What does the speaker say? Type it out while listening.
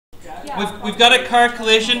we've got a car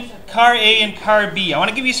collision, car A and car B. I want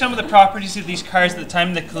to give you some of the properties of these cars at the time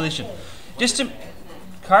of the collision.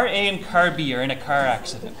 Car A and car B are in a car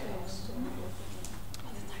accident.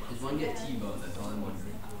 Does one get T-boned? That's all I'm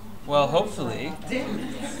wondering. Well, hopefully.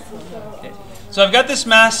 Okay. So I've got this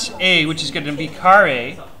mass A, which is going to be car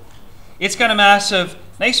A. It's got a mass of,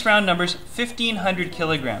 nice round numbers, 1,500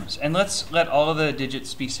 kilograms. And let's let all of the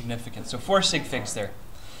digits be significant. So 4 sig figs there.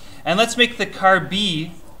 And let's make the car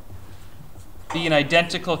B be an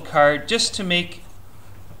identical car just to make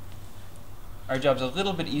our jobs a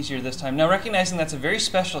little bit easier this time. Now, recognizing that's a very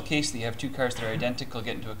special case that you have two cars that are identical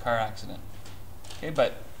get into a car accident. Okay,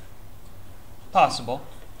 but possible.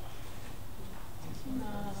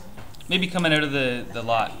 Maybe coming out of the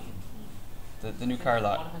lot, the new car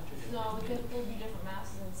lot. No, because there'll be different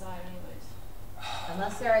masses inside anyways.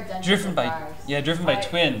 Unless they're identical cars. Driven by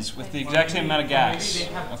twins with the exact same amount of gas. Maybe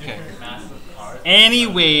they have different masses of cars.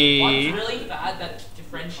 Anyway. One's really fat that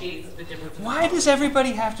differentiates the difference. Why does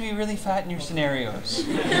everybody have to be really fat in your scenarios?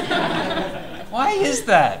 Why is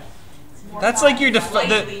that? That's like your that's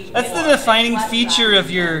the defining feature of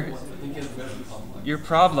your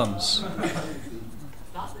problems.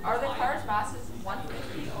 Are the cars' masses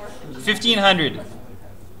 150 or 1,500?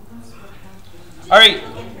 All right.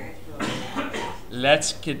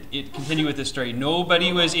 Let's continue with the story.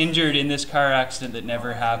 Nobody was injured in this car accident that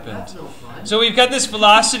never happened. So we've got this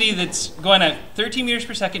velocity that's going at 13 meters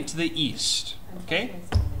per second to the east. Okay?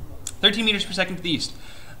 13 meters per second to the east.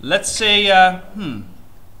 Let's say, Let's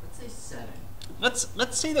say 7.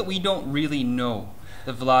 let's say that we don't really know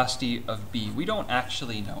the velocity of B. We don't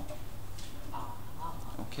actually know.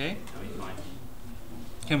 Okay?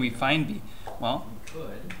 Can we find B? Well,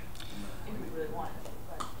 Could. if we really want it.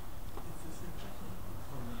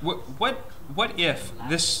 But what if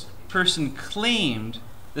this person claimed,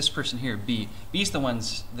 this person here, B, B's the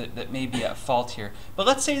ones that may be at fault here, but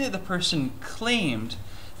let's say that the person claimed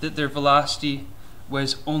that their velocity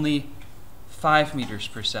was only 5 meters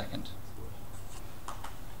per second.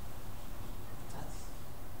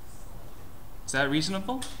 Is that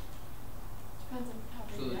reasonable? Depends on how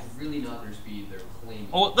So big it's really not their speed, they're claiming.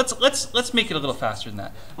 Oh, let's make it a little faster than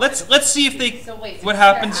that. Let's see if they So wait, what so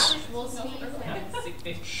their happens. actual speed?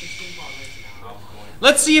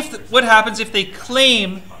 Let's see if what happens if they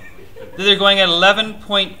claim that they're going at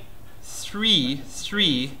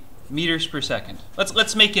 11.33 meters per second.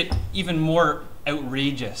 Let's make it even more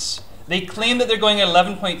outrageous. They claim that they're going at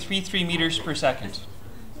 11.33 meters per second.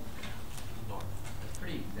 That's a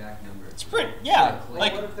pretty exact number. It's pretty, yeah.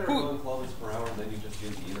 Like What if they're going kilometers per hour and then you just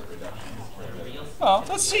use the unit reduction? well,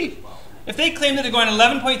 let's see. If they claim that they're going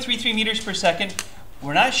 11.33 meters per second,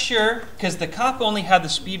 we're not sure because the cop only had the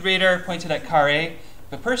speed radar pointed at car A.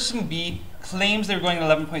 But person B claims they're going at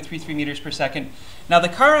 11.33 meters per second. Now the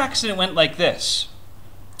car accident went like this.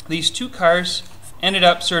 These two cars ended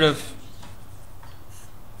up sort of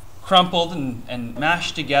crumpled and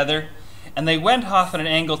mashed together, and they went off at an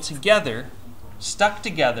angle together, stuck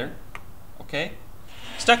together, okay?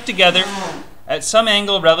 Stuck together at some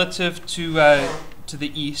angle relative to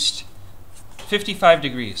the east, 55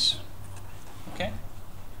 degrees, okay?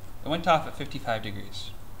 It went off at 55 degrees.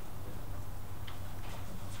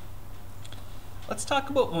 Let's talk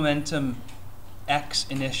about momentum x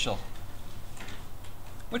initial.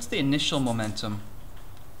 What's the initial momentum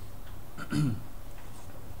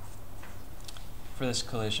for this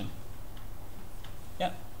collision?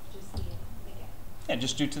 Yeah. Just the Yeah,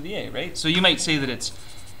 just due to the A, right? So you might say that it's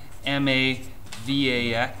ma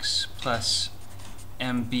vax plus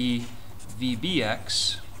mb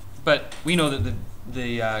vbx, but we know that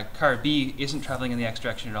the car B isn't traveling in the x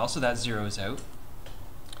direction at all, so that zeroes out.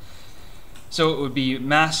 So it would be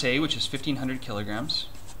mass A, which is 1,500 kilograms,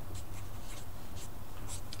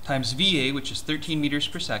 times VA, which is 13 meters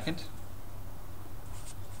per second.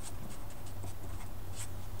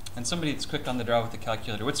 And somebody that's quick on the draw with the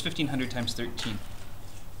calculator, what's 1,500 times 13?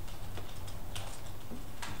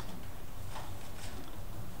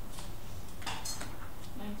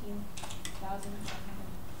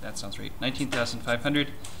 That sounds right.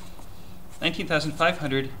 19,500.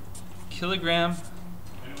 19,500 kilogram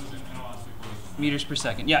meters per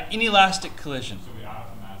second. Yeah, inelastic collision. So we add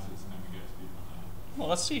up the masses and then we get speed on that. Well,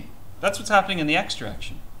 let's see. That's what's happening in the x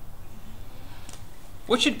direction.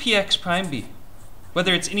 What should px prime be?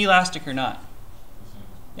 Whether it's inelastic or not.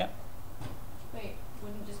 Yeah. Wait,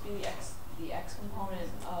 wouldn't it just be the x component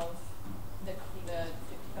of the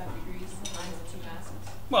 55 degrees times the two masses?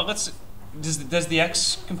 Well, does the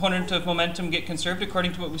x component of momentum get conserved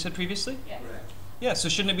according to what we said previously? Yes. Correct. Yeah, so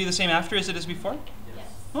shouldn't it be the same after as it is before? Yes.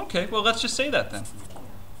 Okay, well let's just say that then. Isn't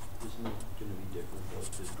it going to be different though,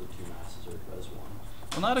 because the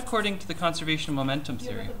Well, not according to the conservation of momentum Yeah,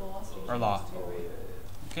 theory but the velocity or law. changes too, right?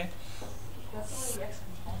 Okay. That's only the x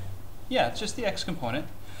component. Yeah, it's just the x component.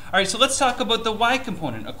 All right, so let's talk about the y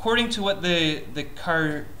component according to what the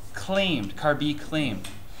car claimed, car B claimed.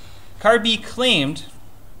 Car B claimed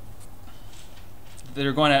that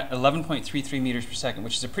they're going at 11.33 meters per second,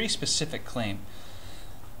 which is a pretty specific claim.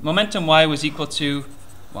 Momentum y was equal to,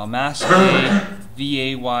 well, mass A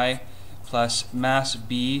VAY plus mass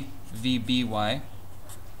B VBY.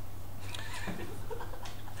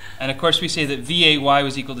 And of course we say that VAY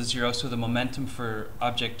was equal to 0, so the momentum for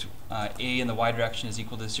object A in the y direction is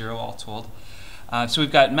equal to 0 all told. So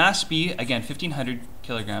we've got mass B, again 1,500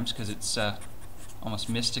 kilograms, because it's almost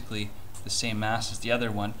mystically the same mass as the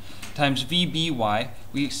other one, times VBY.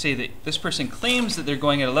 We say that this person claims that they're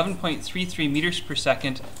going at 11.33 meters per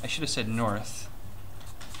second. I should have said north.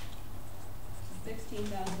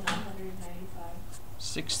 16,995.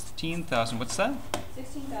 16,000, what's that?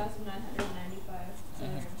 16,995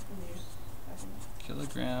 kilograms per meter second.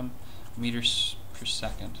 Kilogram meters per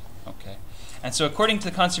second. Okay. And so according to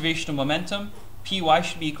the conservation of momentum, Py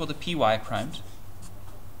should be equal to Py primed.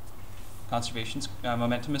 Conservation's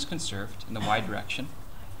momentum is conserved in the y direction.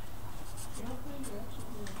 You're not putting directions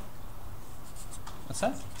in. What's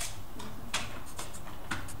that?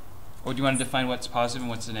 Or do you want to define what's positive and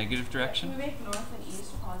what's the negative Can direction? we make north and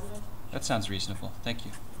east positive? That sounds reasonable. Thank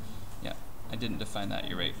you. Yeah, I didn't define that.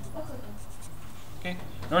 You're right. That's okay. Okay.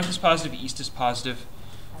 North is positive, east is positive.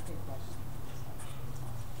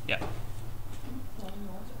 Yeah.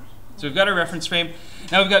 So we've got our reference frame.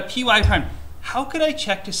 Now we've got Py prime. How could I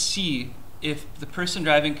check to see if the person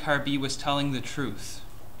driving car B was telling the truth?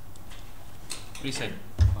 What do you say?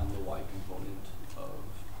 Find the y component of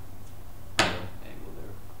the angle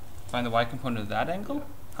there. Find the y component of that angle?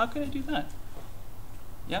 How could I do that?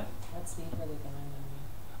 Yeah. What speed were they going in?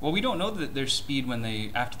 Well, we don't know that there's speed when they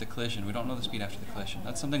after the collision. We don't know the speed after the collision.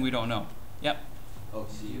 That's something we don't know. Yep. Oh,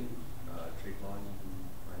 see, trig line, you can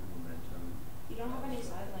find momentum. You don't have any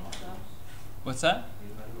side lengths though. What's that?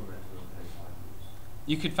 You can find momentum of the hypotenuse.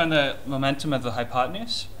 You could find the momentum of the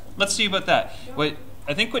hypotenuse. Let's see about that. What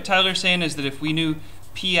I think what Tyler's saying is that if we knew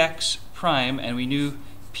px prime and we knew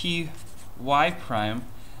py prime,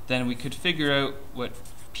 then we could figure out what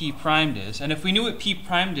p primed is. And if we knew what p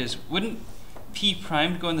primed is, wouldn't p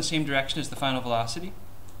primed go in the same direction as the final velocity?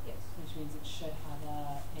 Yes. Which means it should have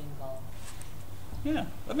an angle. Yeah,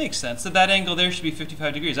 that makes sense. That angle there should be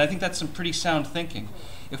 55 degrees. I think that's some pretty sound thinking.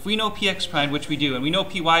 If we know px primed, which we do, and we know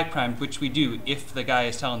py primed, which we do if the guy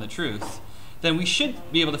is telling the truth, then we should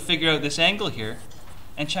be able to figure out this angle here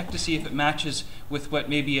and check to see if it matches with what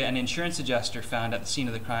maybe an insurance adjuster found at the scene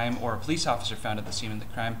of the crime or a police officer found at the scene of the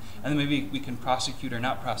crime, and then maybe we can prosecute or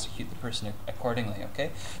not prosecute the person accordingly,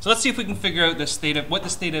 okay? So let's see if we can figure out this theta, what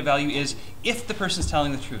this theta value is if the person's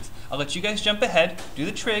telling the truth. I'll let you guys jump ahead, do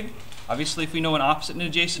the trig. Obviously, if we know an opposite and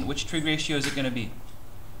adjacent, which trig ratio is it going to be?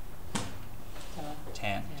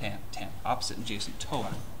 Tan. Opposite and adjacent,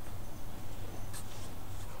 TOA.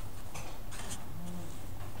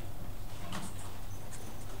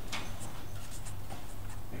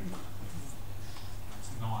 It's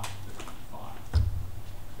not 55.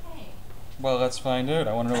 Hey. Well, let's find out.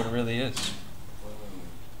 I want to know what it really is.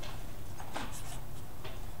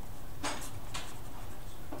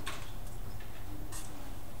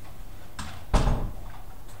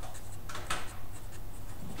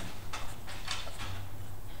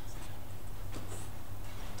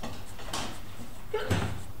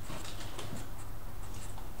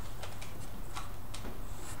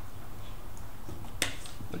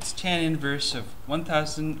 What's tan inverse of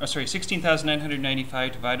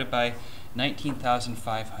 16,995 divided by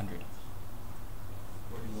 19,500?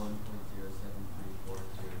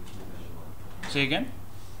 41.0734291. Say again?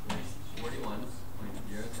 41.0734291.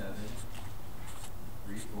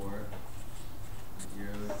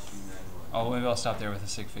 Oh, maybe I'll stop there with a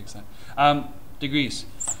sig figs then. Degrees.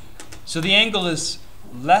 So the angle is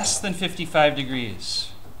less than 55 degrees.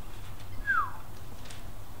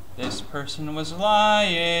 This person was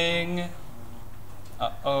lying.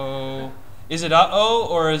 Uh-oh. Is it uh-oh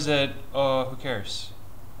or is it, oh, who cares?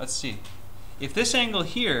 Let's see. If this angle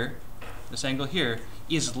here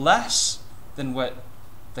is less than what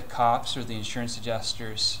the cops or the insurance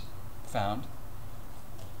adjusters found,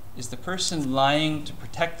 is the person lying to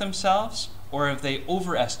protect themselves or have they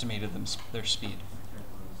overestimated their speed?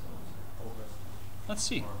 Let's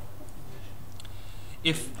see.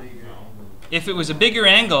 If it was a bigger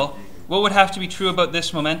angle, what would have to be true about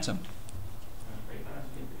this momentum?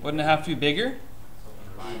 Wouldn't it have to be bigger?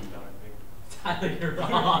 Tyler, you're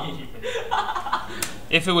wrong.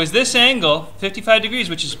 if it was this angle, 55 degrees,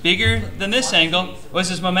 which is bigger than this angle, was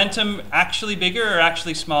his momentum actually bigger or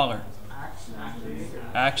actually smaller?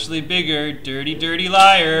 Actually bigger. Dirty, dirty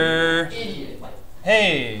liar. Idiot.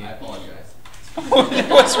 Hey. I apologize.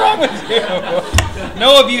 What's wrong with you?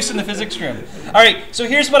 No abuse in the physics room. All right, so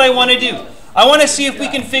here's what I want to do. I want to see if we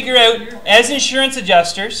can figure out, as insurance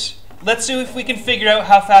adjusters, let's see if we can figure out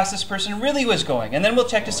how fast this person really was going. And then we'll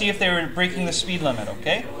check to see if they were breaking the speed limit,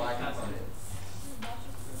 okay?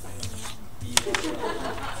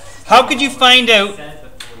 How could you find out?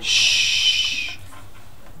 Shh.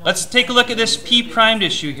 Let's take a look at this P primed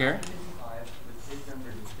issue here.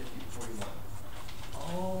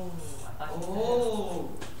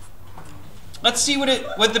 Let's see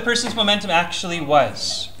what the person's momentum actually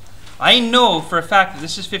was. I know for a fact that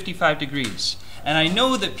this is 55 degrees. And I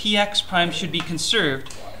know that px prime should be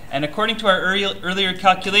conserved. And according to our earlier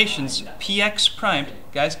calculations, px primed...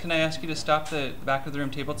 Guys, can I ask you to stop the back of the room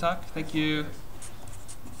table talk? Thank you.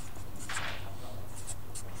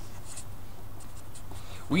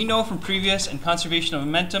 We know from previous and conservation of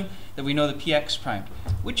momentum that we know the px primed.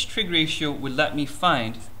 Which trig ratio would let me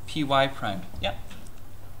find py primed? Yeah.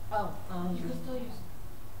 Oh, You could still use.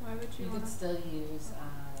 Why would you? you could still use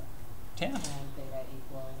Tan. tan theta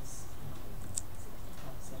equals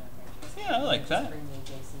opposite of Yeah, I like that. Bring the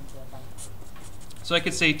adjacent to the function. So I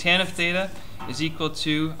could say tan of theta is equal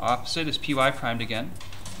to, opposite is py primed again,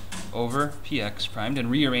 over px primed. And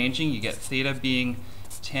rearranging, you get theta being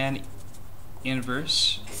tan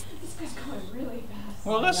inverse. This guy's going really fast.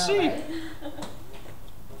 Well, let's Yeah, see. right?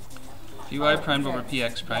 Py primed over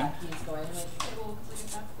px primed. Yeah, he's going like,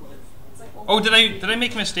 Oh, did I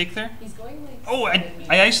make a mistake there? he's going like Oh, I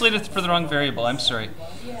isolated for the wrong variable. I'm sorry.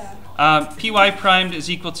 Yeah. Py primed is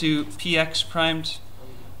equal to px primed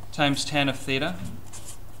times tan of theta.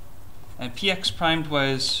 And px primed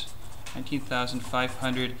was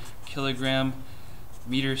 19,500 kilogram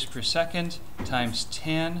meters per second times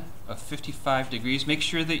tan of 55 degrees. Make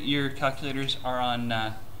sure that your calculators are on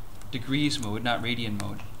degrees mode, not radian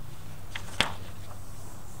mode.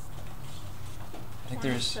 I think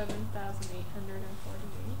there's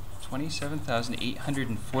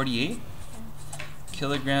 27,848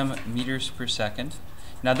 kilogram meters per second.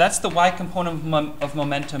 Now that's the y component of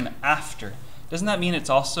momentum after. Doesn't that mean it's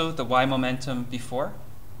also the y momentum before?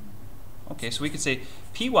 Okay, so we could say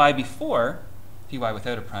py before, py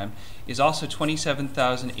without a prime, is also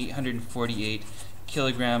 27,848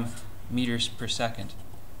 kilogram meters per second.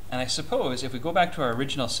 And I suppose if we go back to our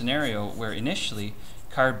original scenario where initially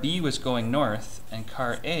car B was going north and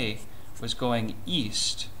car A was going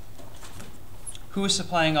east, who is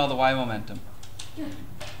supplying all the y momentum?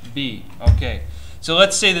 B. Okay. So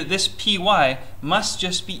let's say that this Py must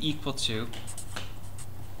just be equal to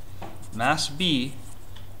mass B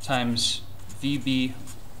times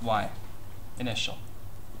VBY initial.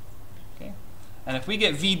 Okay? And if we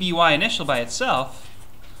get VBY initial by itself,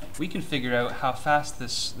 we can figure out how fast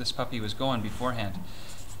this puppy was going beforehand.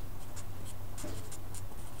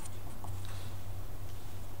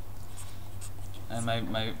 And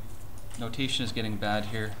my notation is getting bad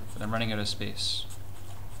here, but I'm running out of space.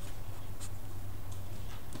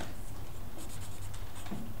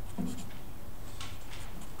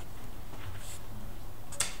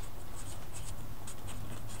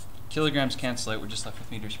 Kilograms cancel out, we're just left with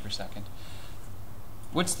meters per second.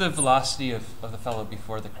 What's the velocity of the fellow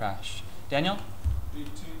before the crash? Daniel?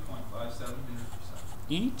 18.57 meters per second.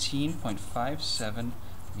 18.57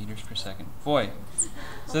 meters per second. Boy.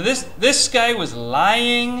 So this guy was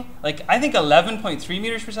lying, like I think 11.3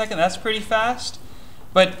 meters per second, that's pretty fast.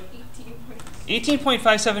 But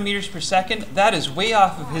 18.57 meters per second, that is way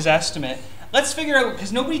off of his estimate. Let's figure out,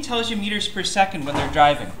 because nobody tells you meters per second when they're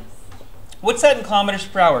driving. What's that in kilometers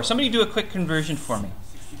per hour? Somebody do a quick conversion for me.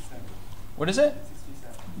 67. What is it?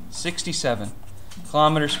 67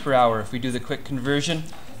 kilometers per hour if we do the quick conversion.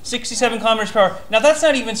 67 kilometers per hour. Now that's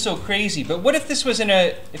not even so crazy, but what if this was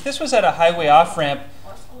at a highway off-ramp?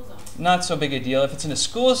 Or school zone. Not so big a deal. If it's in a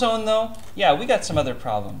school zone though, yeah, we got some other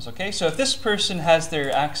problems, okay? So if this person has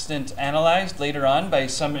their accident analyzed later on by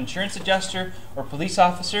some insurance adjuster or police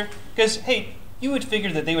officer, because hey, you would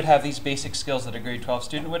figure that they would have these basic skills that a grade 12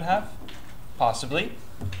 student would have, possibly,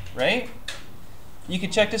 right? You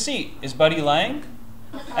could check to see, is Buddy lying?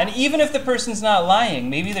 And even if the person's not lying,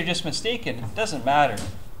 maybe they're just mistaken, it doesn't matter.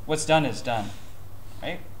 What's done is done,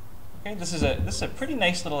 right? Okay, this is a pretty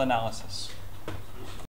nice little analysis.